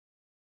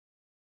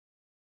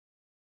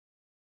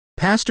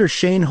Pastor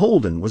Shane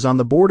Holden was on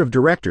the board of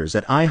directors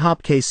at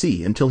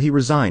IHOP-KC until he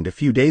resigned a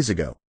few days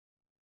ago.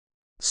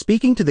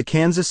 Speaking to the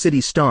Kansas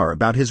City Star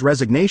about his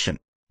resignation,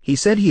 he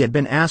said he had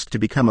been asked to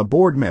become a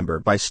board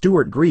member by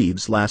Stuart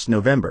Greaves last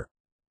November.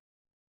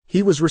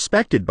 He was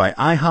respected by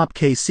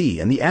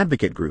IHOP-KC and the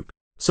Advocate Group,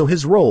 so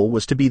his role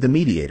was to be the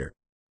mediator.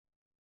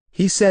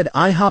 He said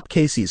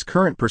IHOP-KC's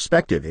current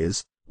perspective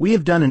is, "We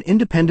have done an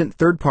independent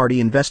third-party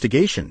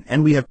investigation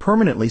and we have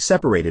permanently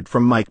separated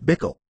from Mike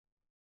Bickle.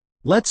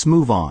 Let's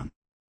move on.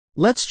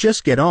 Let's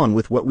just get on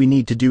with what we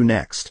need to do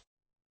next."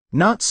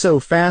 "Not so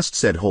fast,"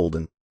 said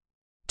Holden.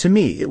 "To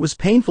me, it was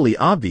painfully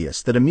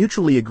obvious that a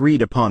mutually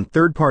agreed-upon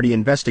third-party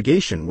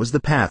investigation was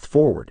the path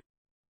forward.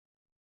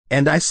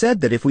 And I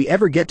said that if we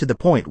ever get to the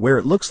point where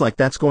it looks like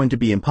that's going to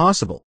be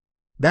impossible,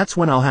 that's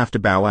when I'll have to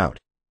bow out."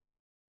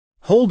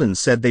 Holden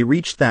said they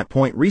reached that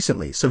point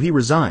recently, so he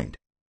resigned.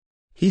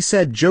 He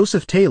said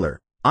Joseph Taylor,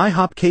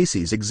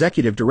 IHOP-KC's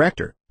executive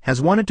director, has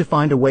wanted to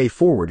find a way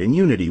forward in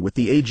unity with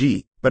the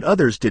AG, but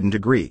others didn't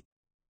agree.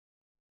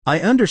 "I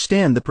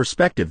understand the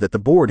perspective that the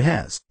board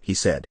has," he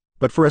said,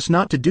 "but for us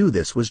not to do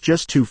this was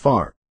just too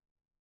far.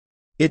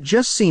 It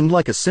just seemed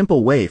like a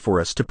simple way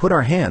for us to put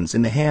our hands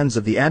in the hands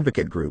of the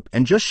Advocate Group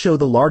and just show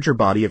the larger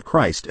body of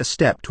Christ a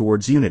step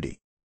towards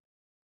unity.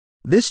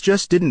 This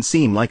just didn't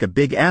seem like a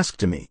big ask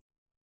to me.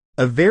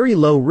 A very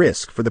low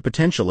risk for the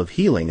potential of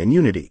healing and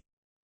unity.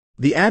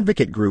 The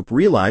Advocate Group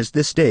realized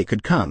this day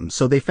could come,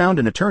 so they found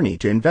an attorney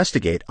to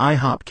investigate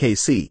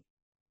IHOP-KC."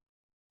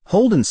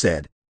 Holden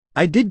said,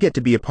 "I did get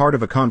to be a part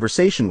of a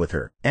conversation with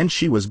her, and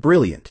she was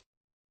brilliant.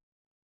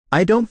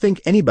 I don't think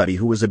anybody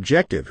who was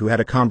objective who had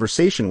a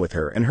conversation with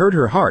her and heard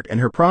her heart and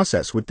her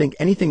process would think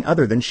anything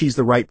other than she's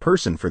the right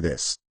person for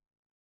this."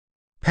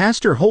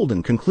 Pastor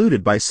Holden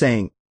concluded by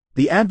saying,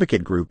 "The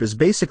Advocate Group is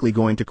basically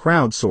going to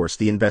crowdsource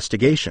the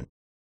investigation.